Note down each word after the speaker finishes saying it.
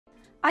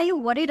Are you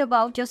worried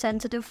about your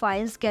sensitive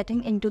files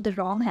getting into the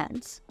wrong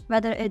hands?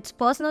 Whether it's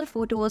personal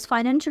photos,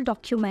 financial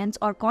documents,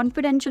 or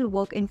confidential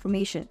work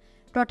information,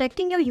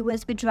 protecting your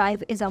USB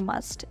drive is a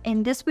must.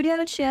 In this video,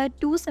 I'll share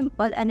 2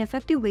 simple and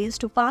effective ways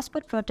to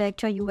password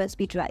protect your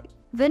USB drive.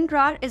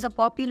 WinRAR is a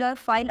popular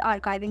file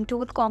archiving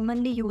tool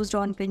commonly used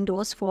on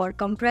Windows for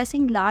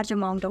compressing large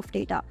amounts of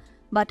data.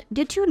 But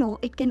did you know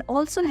it can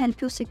also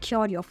help you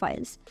secure your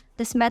files?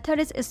 This method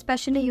is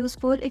especially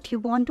useful if you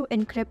want to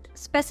encrypt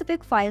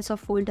specific files or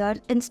folders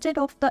instead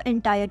of the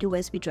entire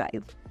USB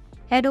drive.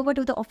 Head over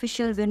to the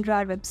official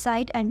WinRAR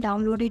website and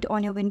download it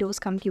on your Windows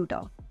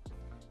computer.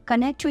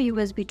 Connect your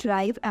USB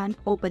drive and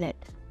open it.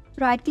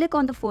 Right-click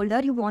on the folder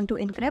you want to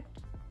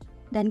encrypt,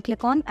 then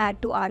click on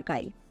Add to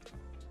Archive.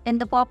 In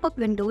the pop-up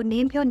window,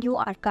 name your new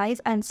archive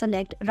and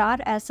select RAR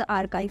as the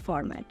archive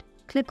format.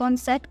 Click on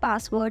Set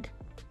Password.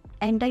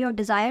 Enter your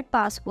desired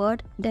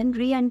password, then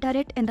re-enter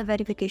it in the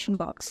verification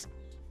box.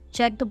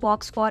 Check the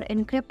box for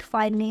encrypt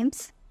file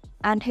names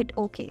and hit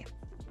OK.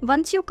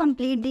 Once you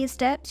complete these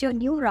steps, your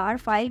new RAR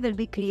file will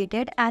be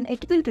created and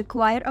it will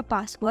require a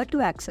password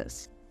to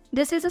access.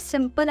 This is a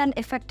simple and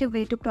effective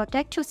way to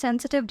protect your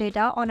sensitive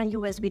data on a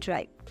USB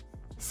drive.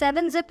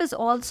 7-Zip is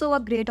also a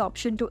great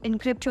option to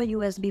encrypt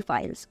your USB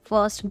files.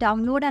 First,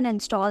 download and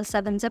install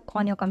 7-Zip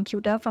on your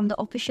computer from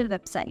the official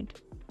website.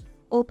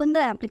 Open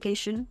the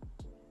application.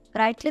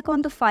 Right-click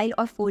on the file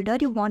or folder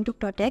you want to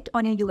protect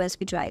on your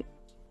USB drive.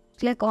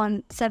 Click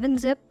on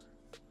 7-Zip,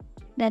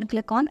 then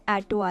click on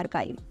Add to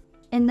Archive.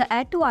 In the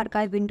Add to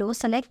Archive window,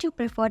 select your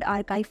preferred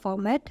archive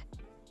format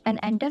and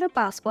enter a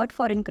password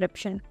for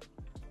encryption.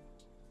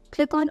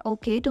 Click on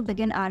OK to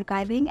begin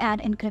archiving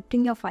and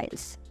encrypting your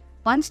files.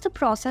 Once the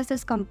process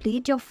is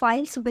complete, your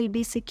files will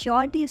be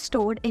securely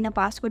stored in a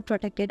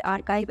password-protected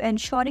archive,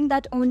 ensuring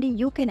that only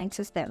you can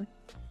access them.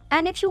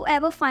 And if you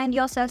ever find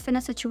yourself in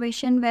a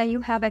situation where you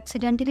have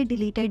accidentally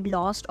deleted,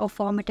 lost, or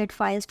formatted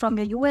files from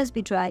your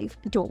USB drive,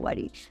 don't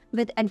worry.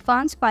 With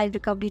advanced file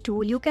recovery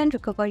tool, you can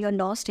recover your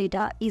lost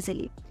data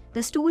easily.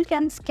 This tool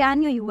can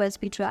scan your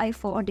USB drive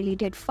for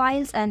deleted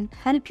files and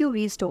help you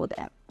restore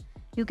them.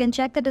 You can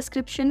check the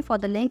description for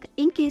the link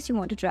in case you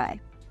want to try.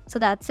 So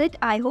that's it.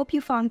 I hope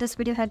you found this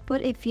video helpful.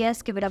 If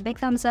yes, give it a big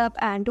thumbs up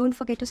and don't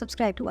forget to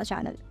subscribe to our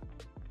channel.